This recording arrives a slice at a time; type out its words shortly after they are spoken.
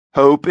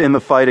Hope in the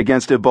fight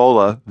against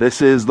Ebola.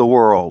 This is the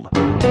world.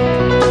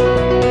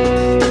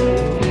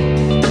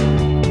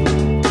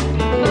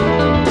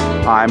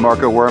 I'm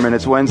Marco Werman.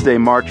 It's Wednesday,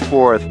 March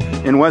 4th.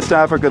 In West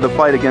Africa, the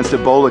fight against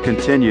Ebola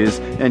continues,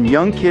 and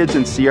young kids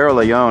in Sierra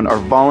Leone are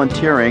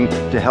volunteering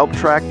to help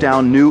track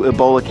down new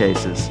Ebola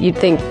cases. You'd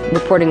think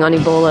reporting on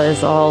Ebola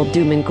is all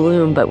doom and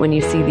gloom, but when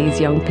you see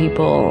these young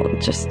people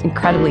just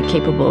incredibly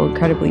capable,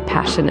 incredibly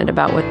passionate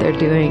about what they're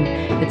doing,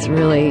 it's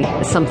really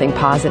something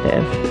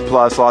positive.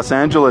 Plus, Los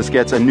Angeles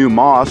gets a new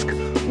mosque,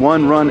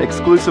 one run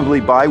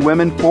exclusively by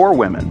women for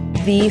women.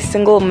 The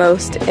single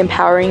most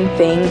empowering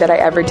thing that I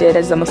ever did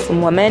as a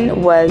Muslim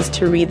woman was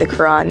to read the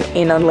Quran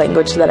in a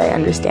language that I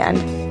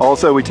understand.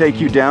 Also, we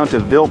take you down to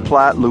Ville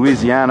Platte,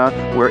 Louisiana,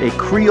 where a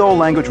Creole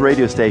language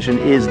radio station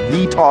is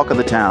the talk of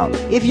the town.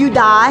 If you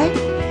die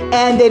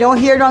and they don't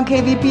hear it on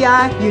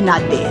KVPI, you're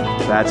not dead.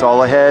 That's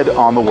all ahead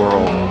on The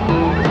World.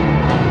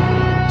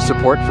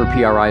 Support for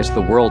PRI's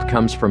The World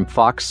comes from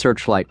Fox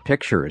Searchlight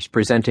Pictures,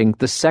 presenting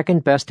The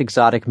Second Best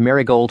Exotic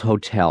Marigold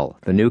Hotel,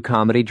 the new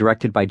comedy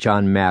directed by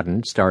John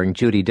Madden, starring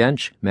Judi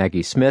Dench,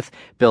 Maggie Smith,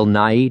 Bill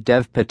Nighy,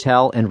 Dev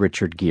Patel, and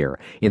Richard Gere.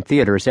 In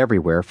theaters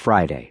everywhere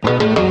Friday.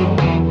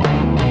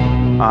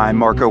 I'm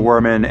Marco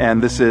Werman,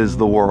 and this is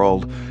The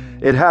World.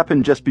 It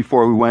happened just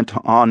before we went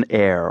on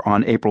air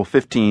on April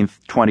 15th,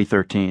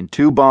 2013.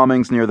 2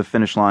 bombings near the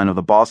finish line of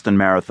the Boston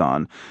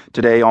Marathon.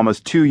 Today,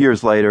 almost 2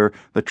 years later,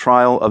 the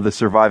trial of the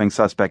surviving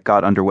suspect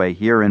got underway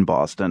here in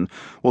Boston.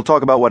 We'll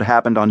talk about what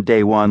happened on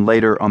day one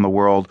later on The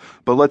World,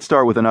 but let's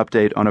start with an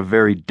update on a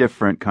very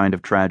different kind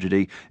of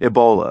tragedy,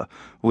 Ebola.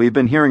 We've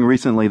been hearing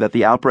recently that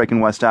the outbreak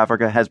in West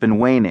Africa has been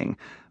waning.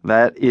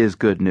 That is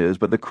good news,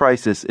 but the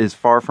crisis is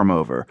far from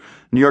over.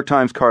 New York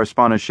Times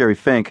correspondent Sherry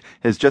Fink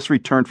has just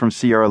returned from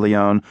Sierra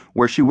Leone,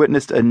 where she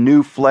witnessed a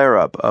new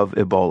flare-up of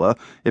Ebola.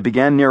 It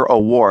began near a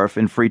wharf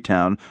in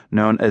Freetown,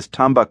 known as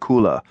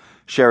Tambakula.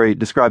 Sherry,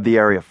 describe the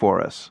area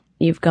for us.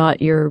 You've got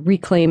your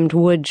reclaimed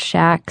wood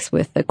shacks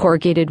with the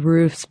corrugated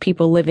roofs,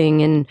 people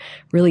living in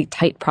really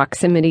tight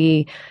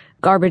proximity,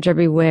 garbage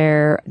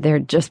everywhere.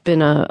 There'd just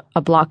been a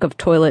block of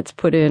toilets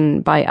put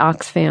in by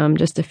Oxfam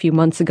just a few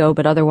months ago,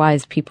 but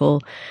otherwise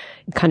people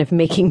kind of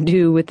making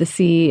do with the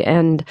sea.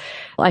 And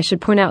I should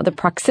point out the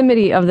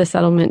proximity of the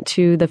settlement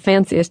to the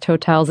fanciest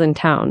hotels in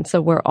town. So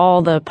where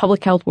all the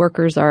public health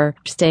workers are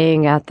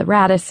staying at the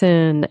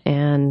Radisson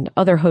and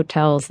other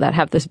hotels that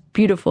have this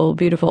beautiful,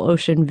 beautiful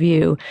ocean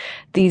view,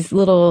 these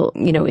little,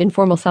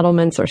 informal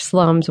settlements or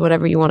slums,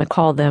 whatever you want to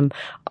call them,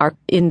 are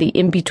in the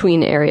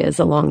in-between areas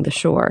along the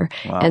shore.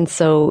 Wow. And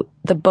so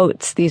the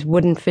boats, these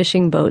wooden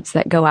fishing boats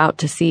that go out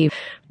to sea,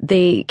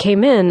 they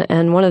came in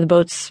and one of the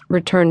boats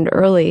returned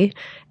early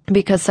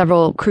because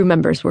several crew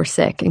members were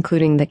sick,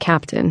 including the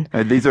captain.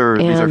 These are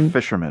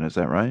fishermen, is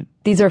that right?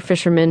 These are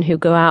fishermen who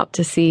go out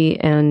to sea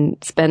and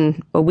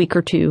spend a week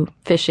or two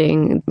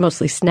fishing,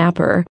 mostly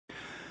snapper.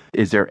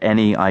 Is there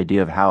any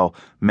idea of how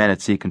men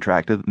at sea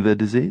contracted the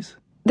disease?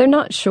 They're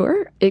not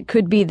sure. It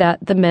could be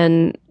that the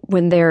men,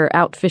 when they're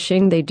out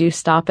fishing, they do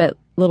stop at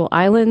little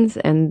islands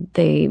and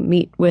they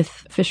meet with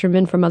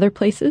fishermen from other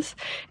places.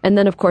 And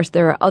then, of course,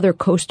 there are other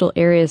coastal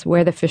areas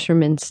where the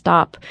fishermen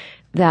stop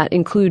that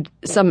include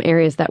some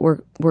areas that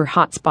were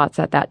hot spots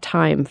at that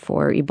time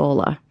for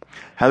Ebola.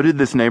 How did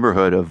this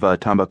neighborhood of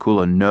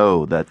Tambakula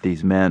know that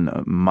these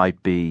men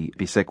might be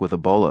sick with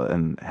Ebola,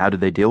 and how did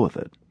they deal with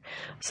it?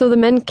 So the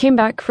men came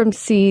back from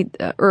sea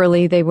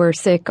early. They were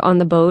sick on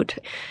the boat.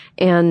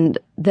 And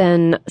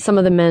then some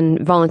of the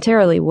men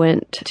voluntarily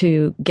went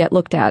to get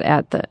looked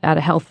at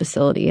a health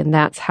facility. And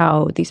that's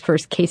how these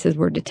first cases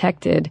were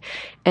detected.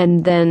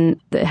 And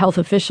then the health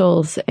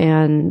officials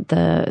and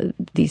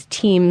these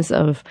teams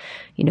of,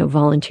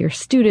 volunteer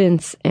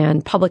students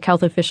and public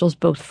health officials,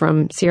 both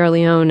from Sierra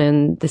Leone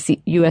and the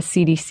US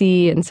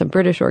CDC and some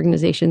British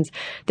organizations,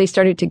 they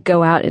started to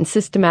go out and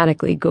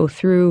systematically go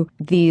through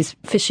these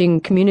fishing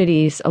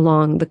communities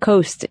along the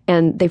coast.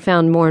 And they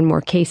found more and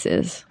more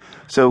cases.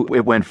 So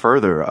it went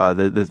further.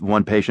 The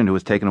one patient who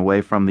was taken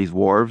away from these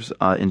wharves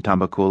in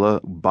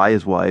Tambakula by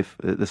his wife,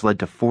 this led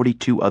to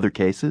 42 other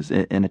cases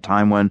in a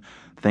time when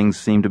things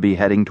seemed to be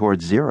heading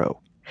towards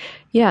zero.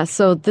 Yeah,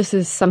 so this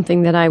is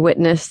something that I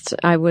witnessed.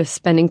 I was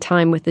spending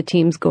time with the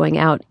teams going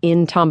out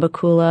in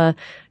Tambakula,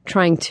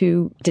 trying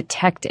to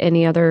detect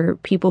any other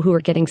people who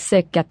were getting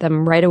sick, get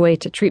them right away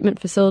to treatment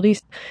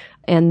facilities.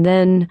 And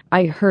then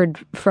I heard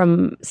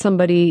from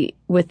somebody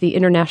with the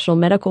International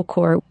Medical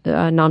Corps,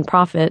 a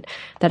nonprofit,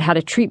 that has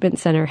a treatment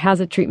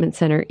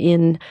center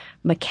in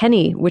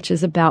McKinney, which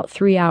is about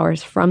 3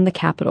 hours from the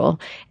capital.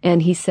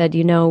 And he said,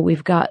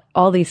 we've got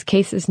all these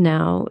cases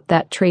now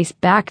that trace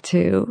back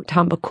to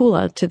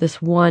Tambakula, to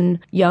this one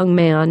young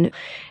man.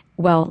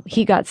 Well,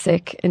 he got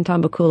sick in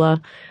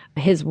Tambakula.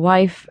 His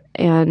wife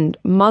and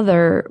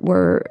mother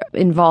were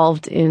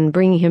involved in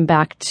bringing him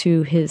back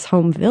to his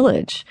home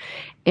village.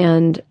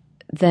 And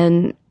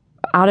then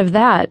out of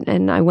that,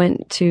 and I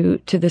went to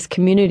this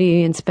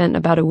community and spent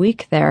about a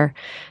week there,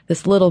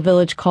 this little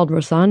village called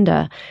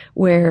Rosanda,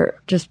 where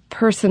just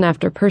person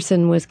after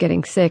person was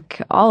getting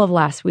sick all of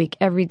last week.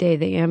 Every day,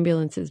 the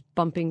ambulances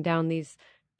bumping down these